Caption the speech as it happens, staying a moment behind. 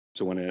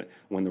So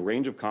when the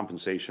range of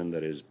compensation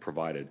that is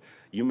provided,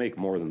 you make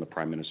more than the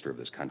Prime Minister of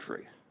this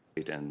country.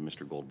 And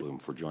Mr.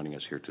 Goldbloom for joining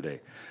us here today.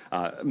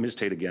 Ms.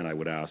 Tait, again, I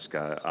would ask,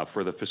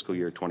 for the fiscal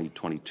year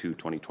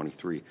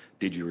 2022-2023,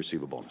 did you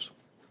receive a bonus?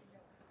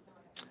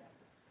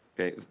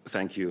 Okay,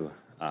 thank you,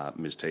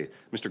 Ms. Tait.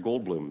 Mr.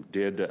 Goldbloom,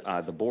 did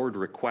the board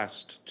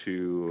request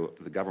to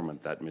the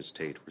government that Ms.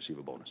 Tait receive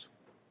a bonus?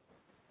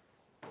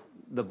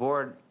 The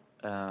board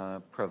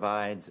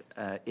provides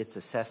its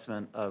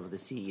assessment of the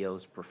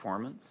CEO's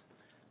performance,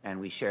 and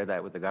we share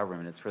that with the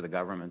government. It's for the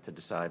government to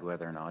decide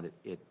whether or not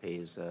it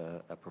pays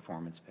a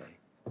performance pay.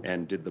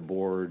 And did the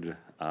board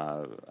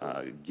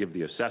give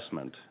the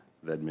assessment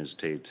that Ms.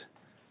 Tait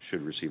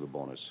should receive a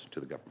bonus to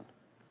the government?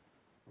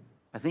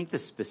 I think the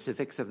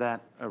specifics of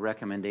that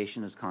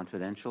recommendation is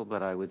confidential,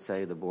 but I would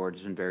say the board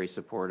has been very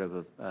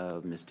supportive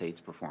of Ms. Tait's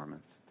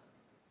performance.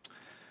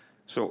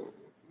 So,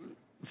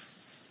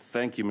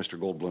 thank you, Mr.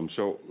 Goldbloom.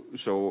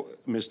 So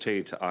Ms.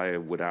 Tait, I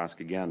would ask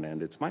again,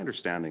 and it's my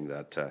understanding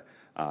that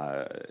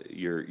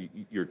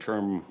your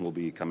term will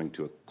be coming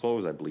to a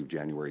close. I believe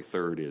January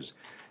 3rd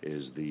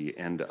is the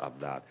end of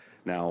that.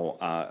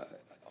 Now,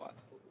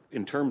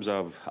 in terms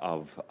of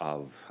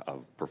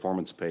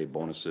performance pay,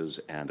 bonuses,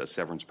 and a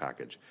severance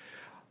package,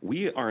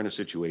 we are in a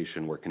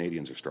situation where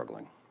Canadians are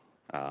struggling.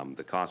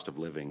 The cost of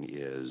living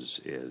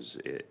is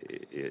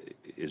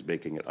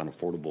making it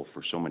unaffordable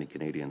for so many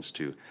Canadians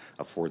to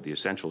afford the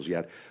essentials.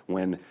 Yet,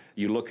 when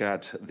you look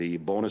at the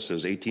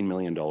bonuses, $18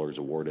 million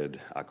awarded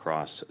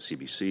across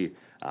CBC,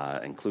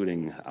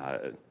 including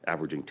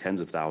averaging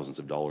tens of thousands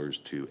of dollars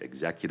to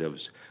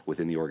executives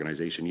within the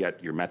organization,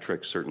 yet your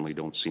metrics certainly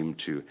don't seem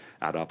to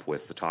add up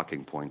with the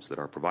talking points that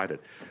are provided.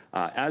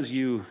 As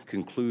you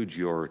conclude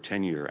your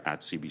tenure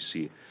at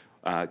CBC,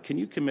 can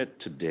you commit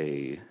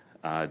today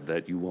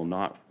that you will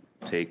not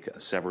take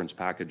a severance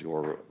package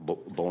or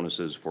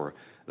bonuses for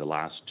the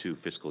last 2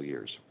 fiscal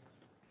years?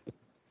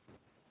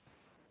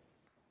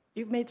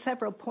 You've made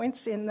several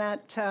points in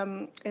that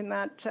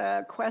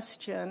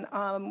question.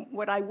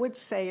 What I would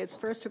say is,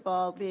 first of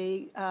all,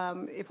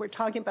 if we're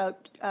talking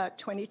about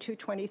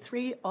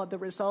 22-23, all the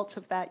results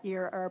of that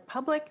year are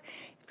public.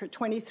 For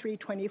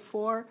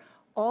 23-24,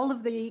 all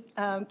of the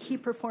key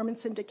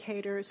performance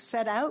indicators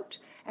set out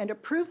and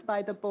approved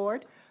by the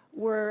board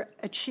were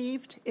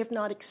achieved, if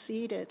not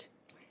exceeded.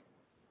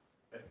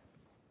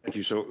 Thank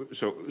you. So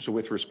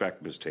with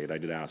respect, Ms. Tait, I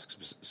did ask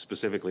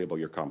specifically about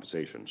your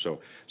compensation. So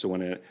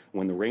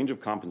when the range of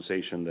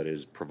compensation that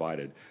is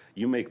provided,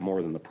 you make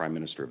more than the Prime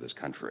Minister of this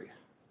country.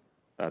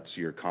 That's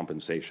your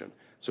compensation.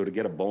 So to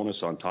get a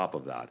bonus on top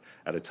of that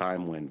at a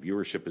time when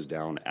viewership is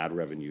down, ad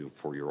revenue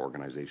for your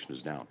organization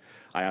is down,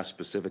 I asked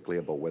specifically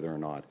about whether or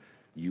not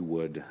you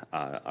would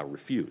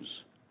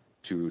refuse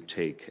to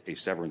take a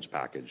severance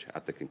package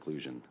at the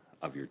conclusion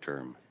of your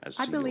term as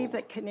CEO. I believe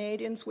that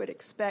Canadians would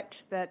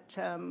expect that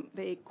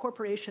the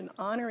corporation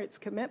honor its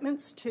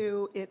commitments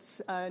to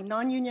its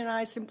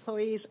non-unionized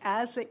employees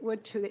as it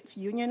would to its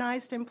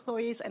unionized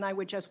employees, and I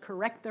would just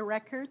correct the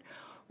record.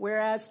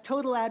 Whereas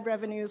total ad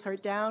revenues are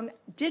down,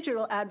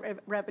 digital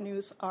ad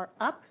revenues are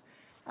up.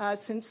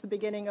 Since the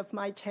beginning of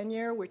my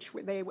tenure, which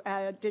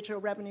digital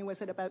revenue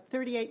was at about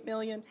 38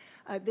 million.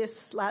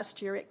 This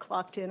last year, it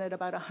clocked in at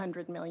about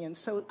 100 million.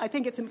 So I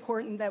think it's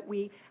important that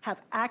we have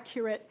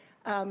accurate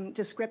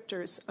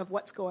descriptors of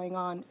what's going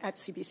on at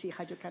CBC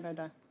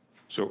Radio-Canada.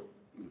 So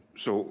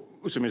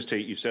Ms.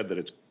 Tait, you said that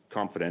it's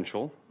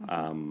confidential,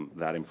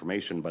 that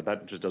information, but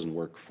that just doesn't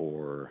work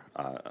for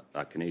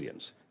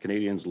Canadians.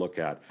 Canadians look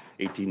at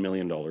 $18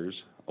 million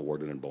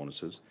awarded in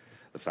bonuses,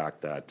 the fact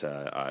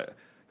that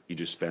you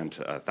just spent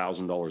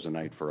 $1,000 a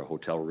night for a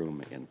hotel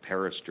room in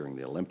Paris during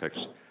the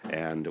Olympics,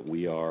 and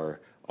we are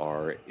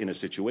in a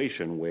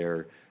situation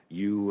where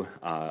you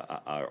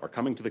are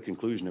coming to the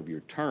conclusion of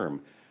your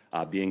term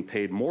being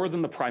paid more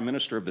than the Prime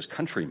Minister of this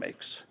country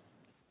makes,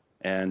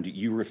 and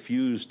you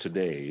refuse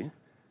today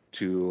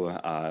to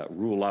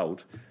rule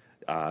out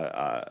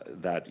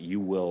that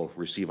you will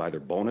receive either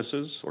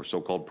bonuses or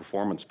so-called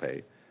performance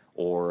pay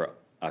or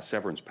a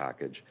severance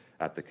package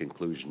at the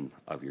conclusion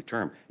of your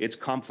term. It's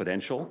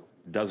confidential.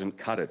 Doesn't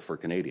cut it for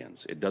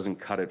Canadians. It doesn't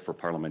cut it for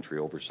parliamentary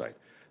oversight.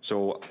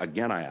 So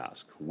again, I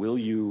ask, will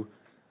you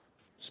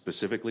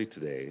specifically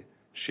today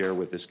share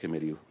with this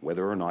committee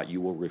whether or not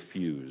you will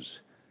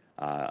refuse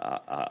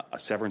a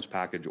severance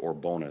package or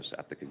bonus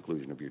at the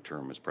conclusion of your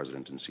term as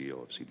President and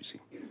CEO of CBC?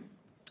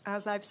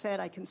 As I've said,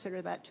 I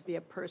consider that to be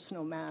a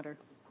personal matter.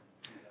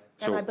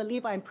 And I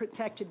believe I'm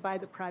protected by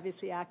the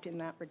Privacy Act in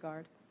that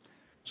regard.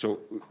 So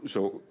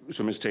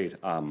Ms. Tait,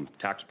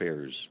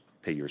 taxpayers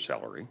pay your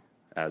salary,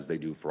 as they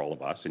do for all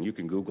of us, and you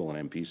can Google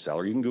an MP's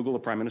salary, you can Google the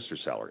Prime Minister's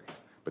salary.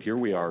 But here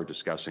we are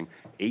discussing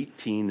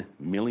 $18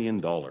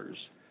 million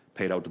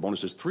paid out to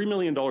bonuses, $3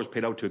 million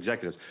paid out to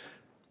executives.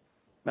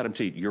 Madam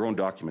Tait, your own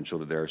documents show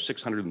that there are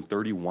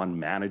 631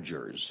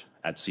 managers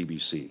at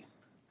CBC,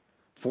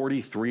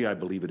 43, I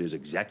believe it is,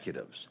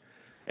 executives,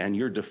 and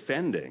you're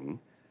defending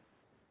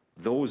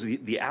those,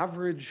 the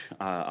average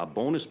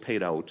bonus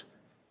paid out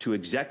to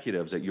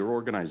executives at your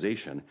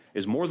organization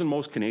is more than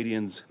most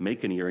Canadians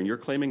make in a year, and you're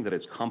claiming that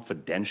it's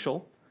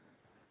confidential?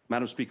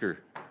 Madam Speaker,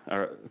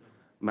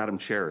 Madam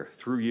Chair,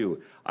 through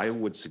you, I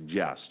would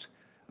suggest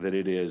that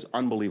it is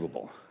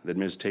unbelievable that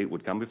Ms. Tait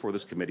would come before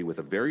this committee with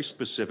a very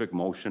specific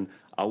motion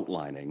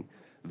outlining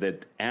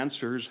that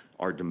answers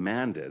are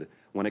demanded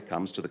when it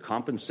comes to the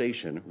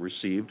compensation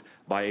received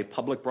by a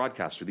public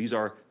broadcaster. These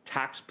are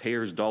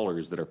taxpayers'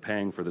 dollars that are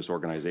paying for this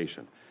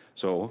organization.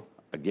 So,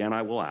 again,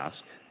 I will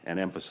ask and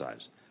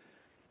emphasize,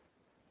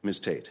 Ms.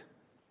 Tait,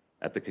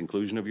 at the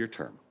conclusion of your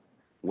term,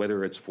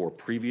 whether it's for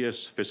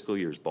previous fiscal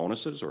year's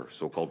bonuses or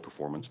so-called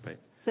performance pay,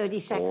 30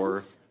 seconds.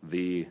 or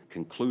the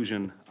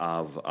conclusion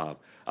of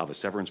a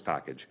severance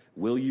package,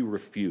 will you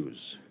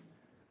refuse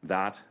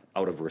that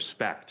out of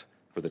respect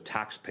for the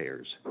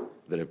taxpayers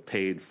that have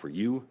paid for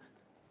you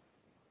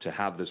to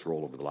have this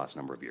role over the last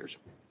number of years?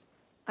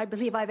 I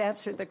believe I've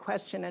answered the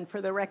question, and for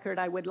the record,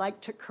 I would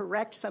like to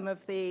correct some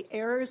of the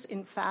errors,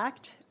 in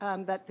fact,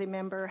 that the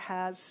member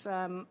has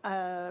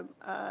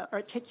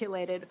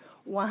articulated.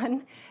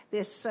 One,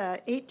 this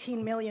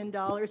 $18 million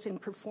in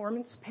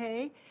performance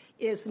pay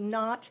is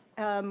not,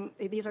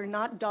 these are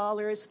not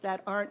dollars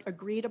that aren't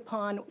agreed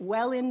upon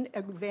well in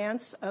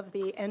advance of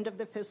the end of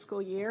the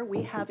fiscal year.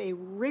 We have a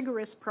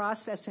rigorous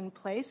process in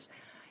place,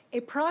 a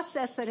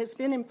process that has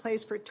been in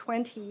place for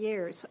 20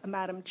 years,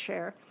 Madam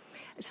Chair.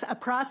 It's a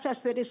process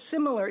that is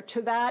similar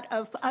to that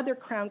of other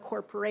Crown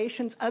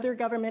corporations, other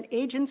government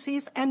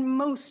agencies, and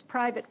most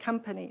private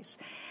companies.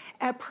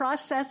 A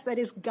process that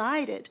is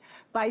guided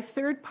by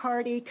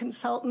third-party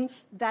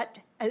consultants that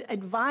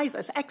advise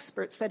us,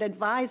 experts that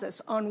advise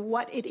us on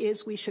what it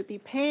is we should be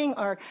paying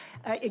our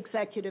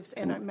executives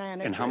and our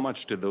managers. And how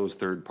much did those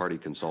third-party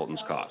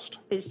consultants cost?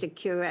 Mr.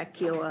 Kurek,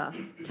 your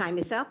time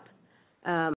is up.